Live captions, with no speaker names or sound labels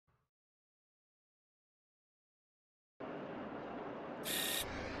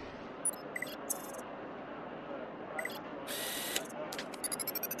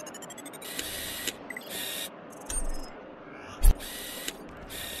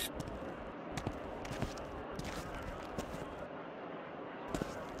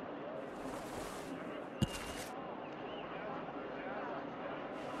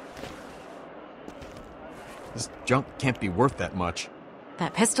This junk can't be worth that much.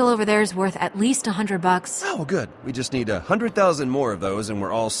 That pistol over there is worth at least $100. Oh, good. We just need 100,000 more of those and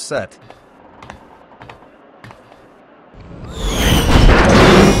we're all set.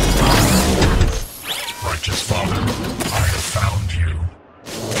 Righteous Father, I have found you.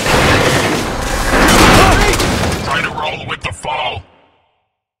 Try to roll with the fall.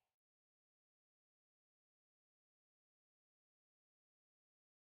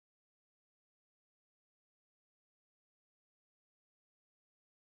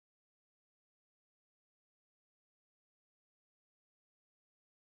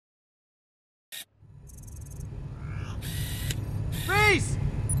 Reese!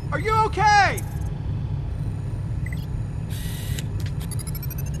 Are you okay?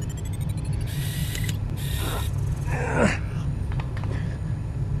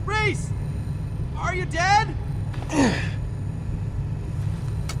 Reese! Are you dead?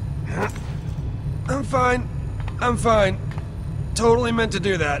 I'm fine. I'm fine. Totally meant to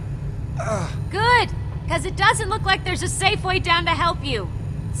do that. Good, because it doesn't look like there's a safe way down to help you.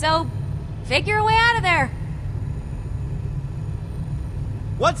 So, figure a way out of there.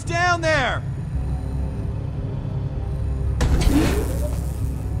 What's down there?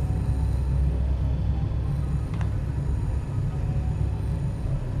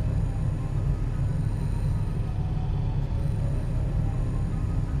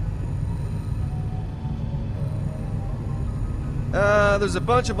 There's a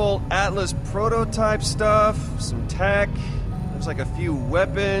bunch of old Atlas prototype stuff, some tech, there's like a few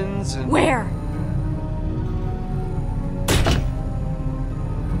weapons and... Where?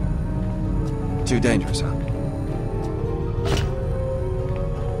 Too dangerous, huh?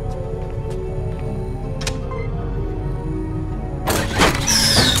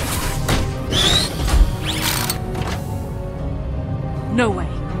 No way.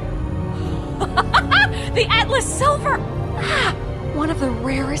 The Atlas Silver! Ah, one of the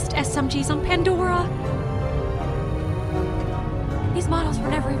rarest SMGs on Pandora. These models were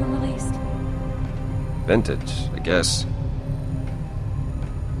never even released. Vintage, I guess.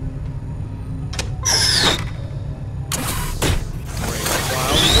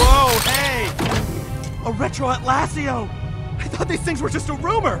 Whoa, hey! A retro Atlasio! I thought these things were just a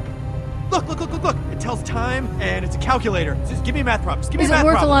rumor! Look, look, look, look, look! It tells time, and it's a calculator. Just give me a math problem. Just give me a math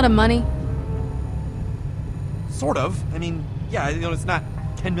problem. Is it worth a lot of money? Sort of. I mean, yeah, you know, it's not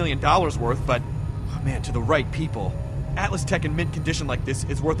 $10 million worth, but, oh man, to the right people. Atlas tech in mint condition like this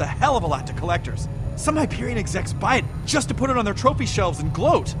is worth a hell of a lot to collectors. Some Hyperion execs buy it just to put it on their trophy shelves and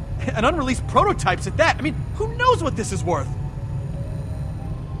gloat. And unreleased prototypes at that. I mean, who knows what this is worth?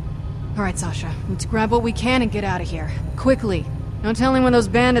 All right, Sasha. Let's grab what we can and get out of here. Quickly. No telling when those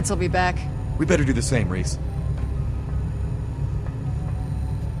bandits will be back. We better do the same, Reese.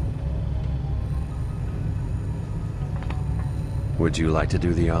 Would you like to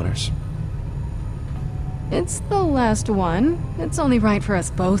do the honors? It's the last one. It's only right for us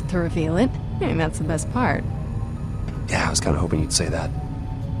both to reveal it. I mean, that's the best part. Yeah, I was kind of hoping you'd say that.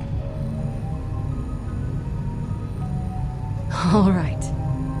 All right.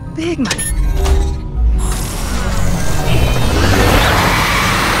 Big money.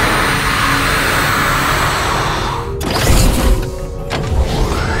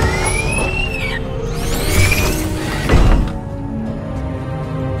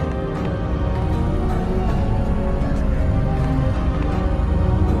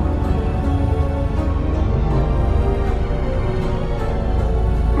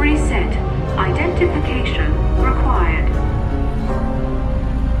 Reset. Identification required.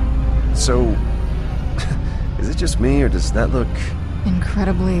 So, is it just me, or does that look...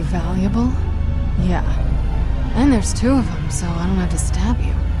 Incredibly valuable? Yeah. And there's two of them, so I don't have to stab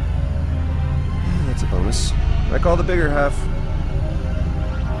you. Yeah, that's a bonus. I call the bigger half.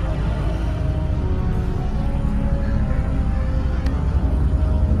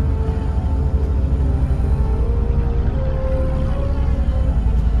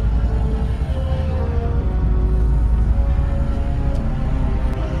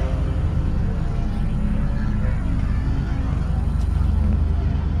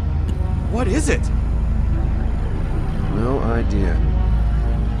 What is it? No idea.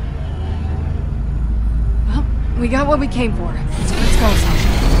 Well, we got what we came for. So let's go, Sasha.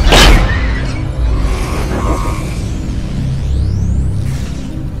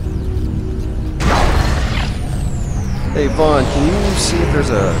 Hey, Vaughn, can you see if there's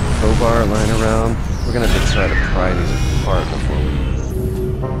a crowbar lying around? We're gonna have to try to pry these apart before we...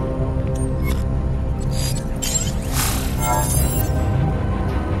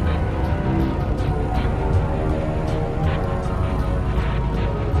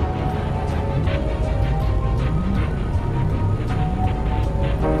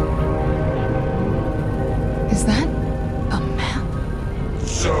 Is that a map?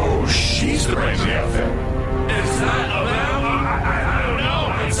 So she's the brains of the outfit. Is that a map? I don't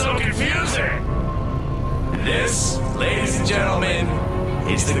know. It's so confusing. This, ladies and gentlemen,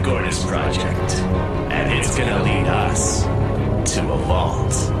 is the Gordis Project. And it's gonna lead us to a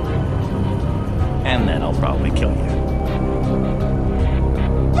vault. And then I'll probably kill you.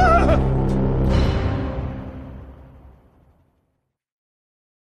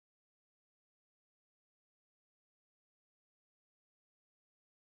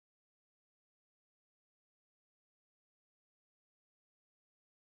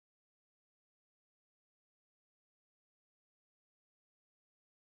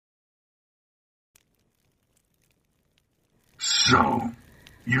 So,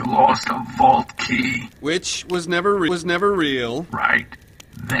 you lost a vault key, Which was never real. right?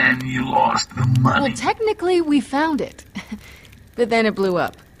 Then you lost the money. Well, technically, we found it. But then it blew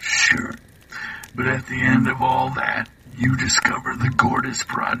up. Sure. But at the end of all that, you discover the Gordis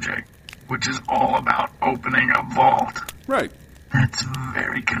Project, which is all about opening a vault. Right. That's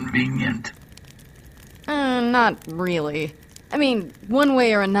very convenient. Not really. I mean, one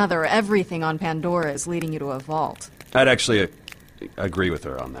way or another, everything on Pandora is leading you to a vault. I'd actually agree with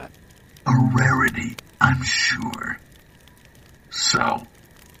her on that. A rarity, I'm sure. So,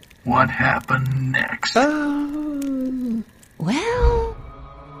 what happened next? Well,